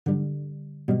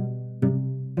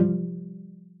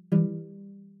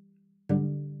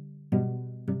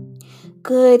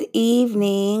Good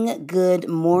evening, good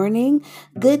morning,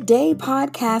 good day,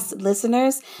 podcast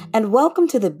listeners, and welcome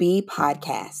to the B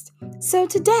Podcast. So,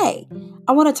 today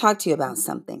I want to talk to you about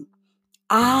something.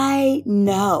 I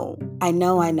know,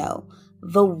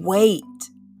 the weight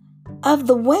of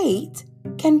the weight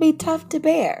can be tough to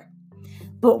bear.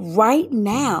 But right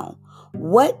now,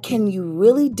 what can you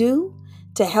really do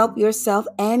to help yourself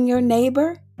and your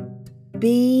neighbor?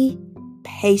 Be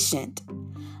patient.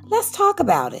 Let's talk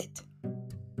about it.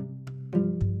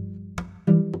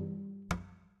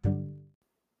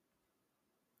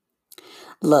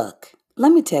 Look,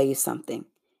 let me tell you something.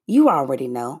 You already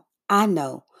know, I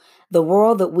know, the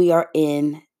world that we are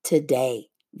in today,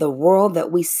 the world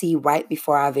that we see right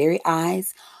before our very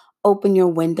eyes. Open your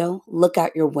window, look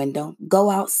out your window, go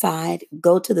outside,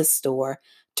 go to the store,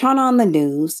 turn on the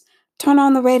news, turn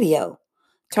on the radio,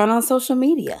 turn on social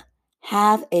media,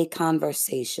 have a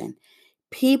conversation.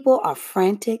 People are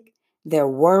frantic, they're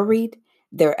worried,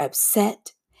 they're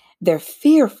upset, they're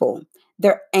fearful,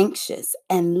 they're anxious,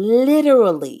 and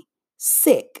literally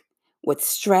sick with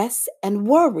stress and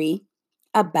worry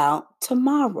about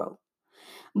tomorrow.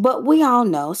 But we all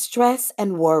know stress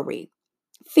and worry,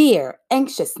 fear,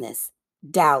 anxiousness,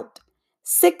 doubt,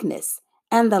 sickness,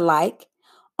 and the like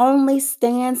only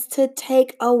stands to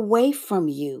take away from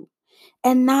you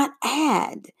and not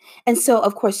add. And so,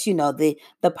 of course, the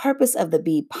purpose of the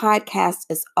B podcast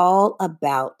is all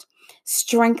about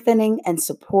strengthening and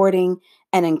supporting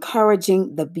and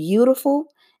encouraging the beautiful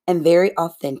and very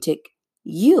authentic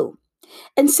you.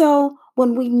 And so,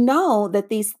 when we know that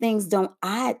these things don't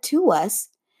add to us,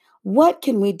 what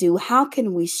can we do? How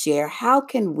can we share? How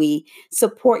can we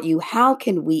support you? How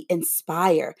can we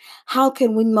inspire? How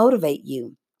can we motivate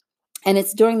you? And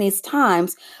it's during these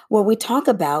times where we talk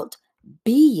about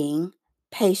being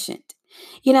patient.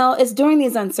 It's during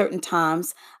these uncertain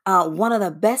times, one of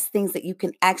the best things that you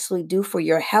can actually do for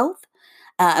your health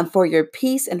and for your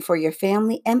peace and for your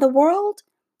family and the world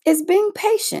is being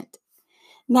patient.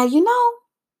 Now,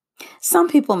 some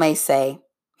people may say,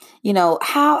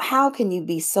 how can you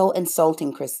be so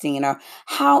insulting, Christine? Or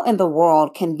how in the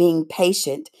world can being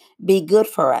patient be good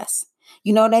for us?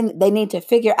 They need to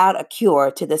figure out a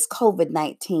cure to this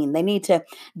COVID-19. They need to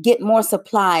get more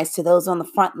supplies to those on the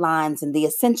front lines and the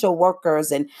essential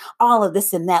workers and all of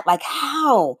this and that. Like,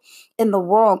 how in the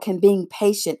world can being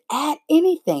patient add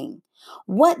anything?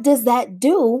 What does that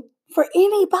do for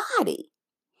anybody?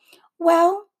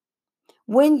 Well,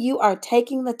 when you are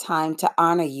taking the time to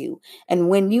honor you and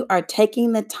when you are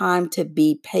taking the time to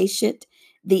be patient,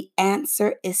 the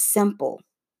answer is simple.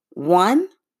 One,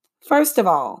 first of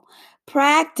all,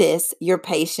 practice your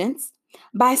patience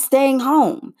by staying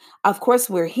home. Of course,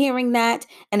 we're hearing that,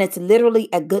 and it's literally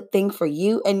a good thing for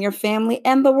you and your family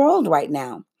and the world right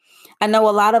now. I know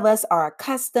a lot of us are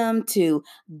accustomed to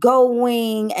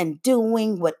going and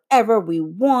doing whatever we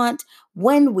want,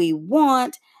 when we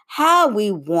want, how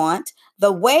we want,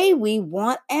 the way we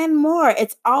want, and more.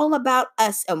 It's all about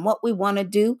us and what we want to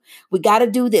do. We got to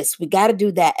do this. We got to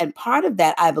do that. And part of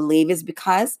that, I believe, is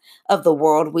because of the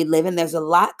world we live in. There's a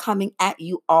lot coming at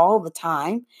you all the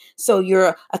time. So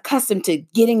you're accustomed to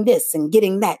getting this and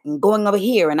getting that and going over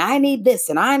here. And I need this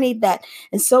and I need that.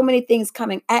 And so many things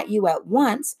coming at you at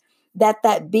once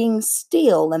that being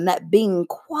still and that being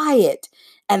quiet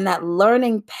and that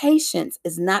learning patience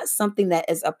is not something that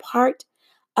is a part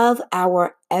of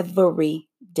our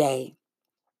everyday.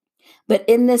 But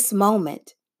in this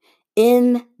moment,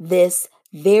 in this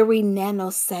very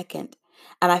nanosecond,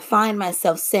 and I find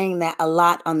myself saying that a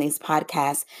lot on these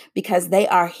podcasts because they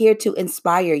are here to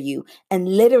inspire you. And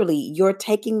literally, you're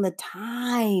taking the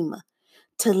time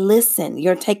to listen.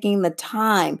 You're taking the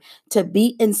time to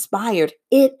be inspired.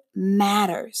 It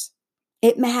matters.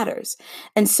 It matters.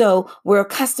 And so we're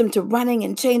accustomed to running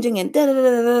and changing and da da da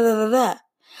da da da da.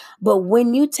 But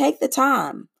when you take the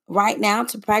time right now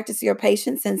to practice your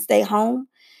patience and stay home,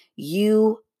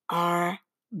 you are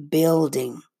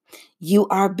building. You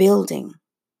are building.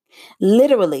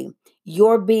 Literally,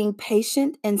 your being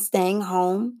patient and staying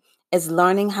home is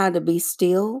learning how to be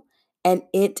still, and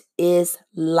it is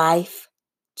life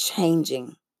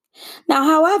changing. Now,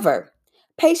 however,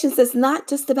 patience is not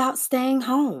just about staying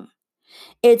home.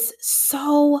 It's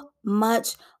so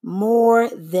much more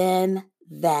than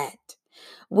that.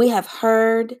 We have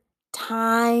heard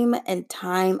time and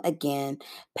time again,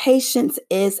 patience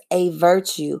is a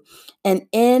virtue. And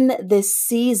in this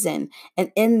season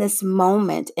and in this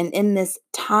moment and in this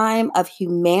time of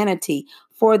humanity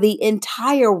for the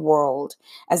entire world.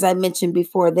 As I mentioned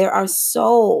before, there are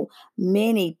so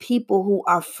many people who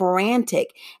are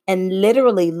frantic and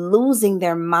literally losing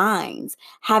their minds,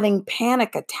 having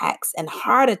panic attacks and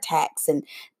heart attacks and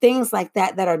things like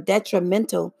that that are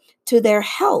detrimental to their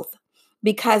health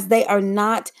because they are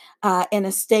not in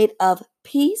a state of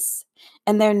peace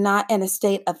and they're not in a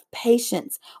state of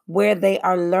patience where they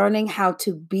are learning how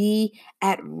to be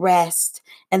at rest.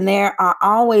 And there are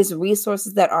always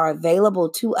resources that are available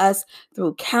to us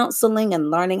through counseling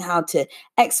and learning how to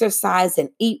exercise and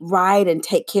eat right and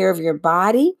take care of your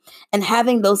body, and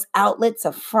having those outlets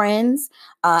of friends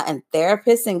and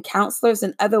therapists and counselors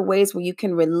and other ways where you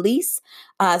can release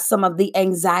some of the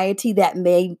anxiety that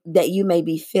you may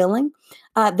be feeling.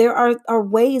 There are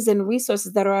ways and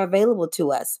resources that are available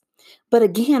to us. But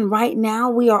again, right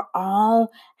now, we are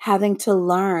all having to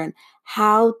learn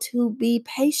how to be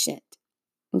patient.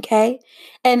 Okay.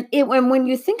 And when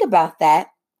you think about that,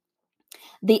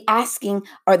 the asking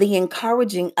or the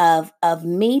encouraging of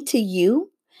me to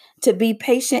you to be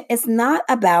patient is not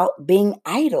about being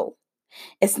idle.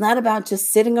 It's not about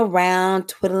just sitting around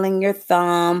twiddling your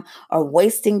thumb or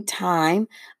wasting time,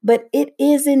 but it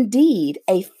is indeed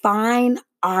a fine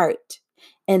art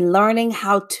in learning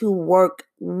how to work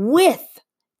with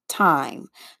time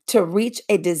to reach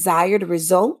a desired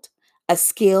result, a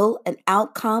skill, an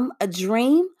outcome, a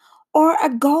dream, or a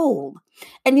goal.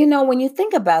 And when you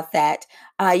think about that,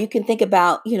 you can think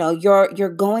about, you're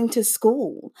going to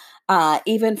school,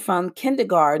 even from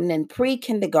kindergarten and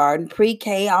pre-kindergarten,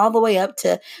 pre-K, all the way up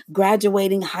to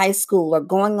graduating high school or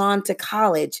going on to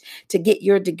college to get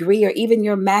your degree or even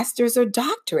your master's or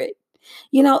doctorate.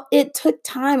 It took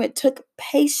time, it took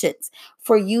patience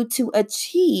for you to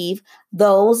achieve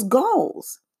those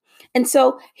goals. And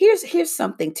so here's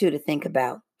something too to think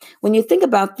about. When you think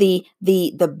about the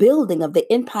building of the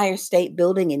Empire State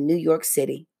Building in New York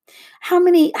City, how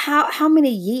many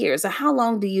years or how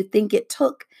long do you think it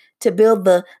took to build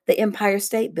the Empire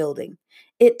State Building?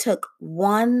 It took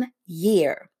 1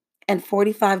 year and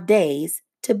 45 days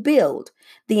to build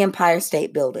the Empire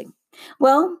State Building.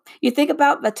 Well, you think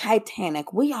about the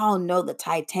Titanic. We all know the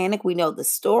Titanic. We know the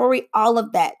story, all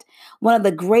of that. One of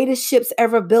the greatest ships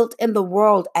ever built in the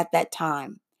world at that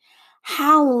time.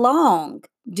 How long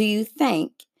do you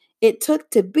think it took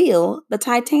to build the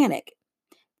Titanic?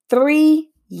 3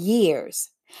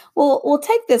 years. Well, we'll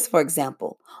take this for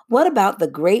example. What about the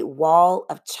Great Wall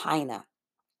of China?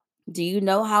 Do you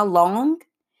know how long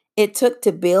it took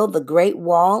to build the Great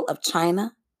Wall of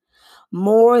China?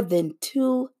 More than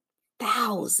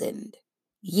 2,000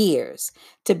 years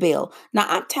to build. Now,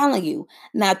 I'm telling you,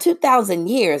 now 2,000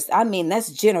 years, I mean,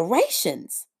 that's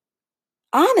generations.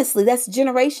 Honestly, that's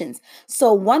generations.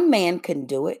 So one man couldn't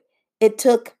do it. It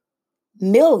took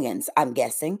millions, I'm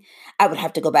guessing. I would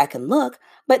have to go back and look,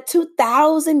 but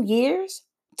 2,000 years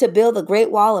to build the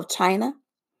Great Wall of China,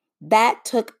 that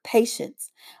took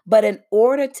patience. But in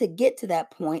order to get to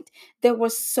that point, there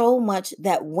was so much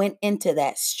that went into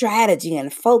that strategy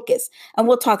and focus. And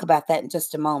we'll talk about that in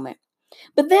just a moment.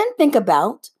 But then think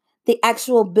about the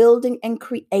actual building and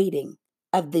creating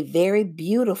of the very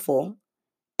beautiful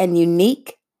and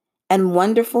unique and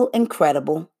wonderful,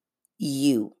 incredible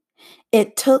you.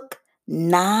 It took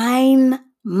 9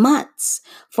 months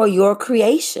for your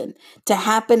creation to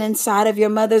happen inside of your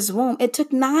mother's womb. It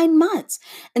took 9 months.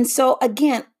 And so,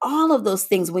 again, all of those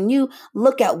things, when you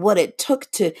look at what it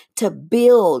took to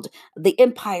build the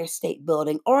Empire State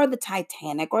Building or the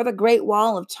Titanic or the Great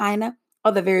Wall of China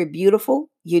or the very beautiful,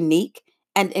 unique,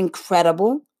 and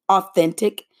incredible,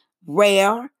 authentic,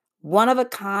 rare, one of a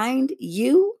kind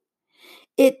you,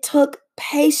 it took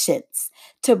patience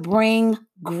to bring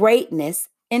greatness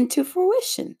into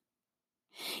fruition.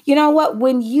 You know what?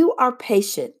 When you are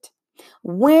patient,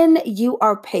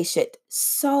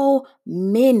 so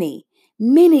many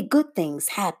good things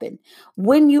happen.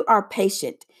 When you are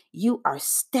patient, you are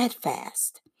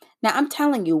steadfast. Now, I'm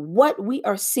telling you, what we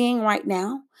are seeing right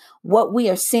now, what we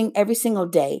are seeing every single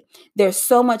day, there's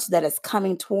so much that is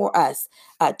coming toward us,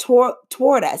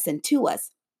 toward us and to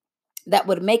us that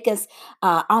would make us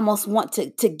almost want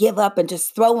to give up and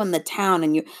just throw in the town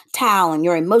and your towel, and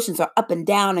your emotions are up and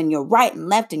down and you're right and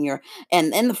left and you're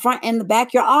and in the front and the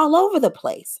back, you're all over the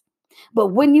place. But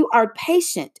when you are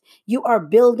patient, you are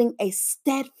building a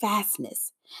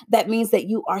steadfastness. That means that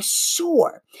you are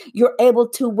sure you're able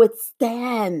to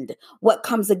withstand what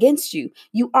comes against you.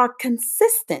 You are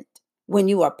consistent when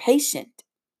you are patient.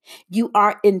 You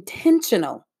are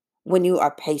intentional when you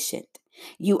are patient.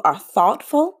 You are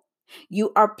thoughtful.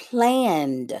 You are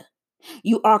planned.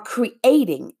 You are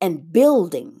creating and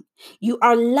building. You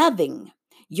are loving.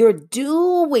 You're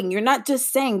doing, you're not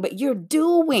just saying, but you're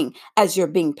doing as you're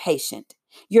being patient.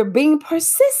 You're being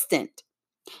persistent.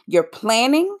 You're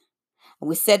planning.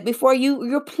 We said before,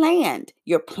 you're planned.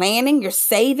 You're planning, you're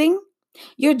saving,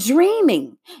 you're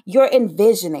dreaming, you're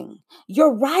envisioning,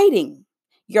 you're writing,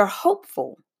 you're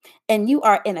hopeful, and you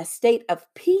are in a state of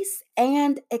peace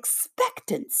and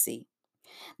expectancy.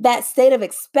 That state of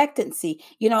expectancy,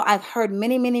 I've heard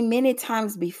many, many, many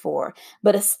times before,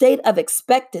 but a state of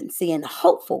expectancy and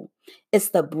hopeful is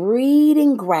the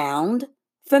breeding ground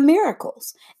for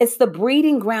miracles. It's the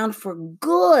breeding ground for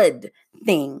good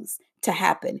things to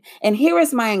happen. And here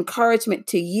is my encouragement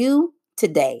to you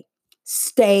today.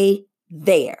 Stay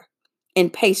there in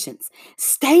patience.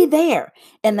 Stay there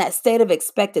in that state of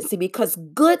expectancy because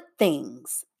good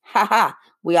things,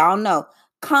 we all know,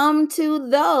 come to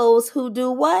those who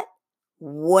do what?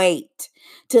 Wait.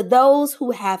 To those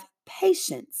who have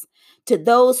patience. To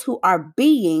those who are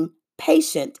being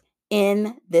patient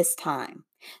in this time.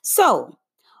 So,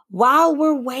 while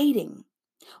we're waiting,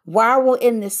 while we're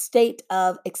in this state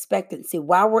of expectancy,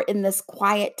 while we're in this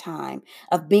quiet time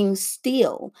of being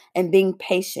still and being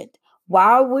patient,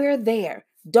 while we're there,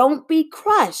 don't be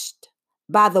crushed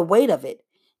by the weight of it.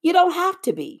 You don't have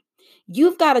to be.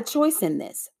 You've got a choice in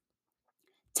this.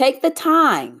 Take the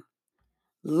time,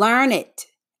 learn it,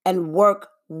 and work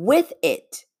with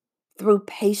it through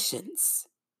patience.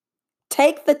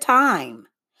 Take the time,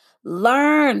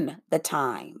 learn the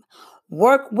time,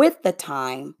 work with the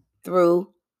time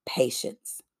through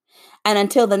patience. And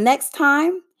until the next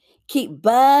time, keep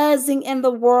buzzing in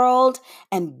the world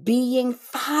and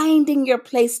finding your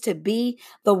place to be.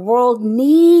 The world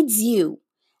needs you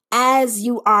as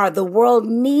you are. The world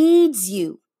needs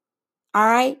you. All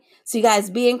right. So you guys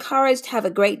be encouraged. Have a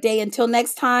great day. Until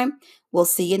next time, we'll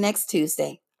see you next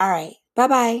Tuesday. All right.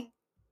 Bye-bye.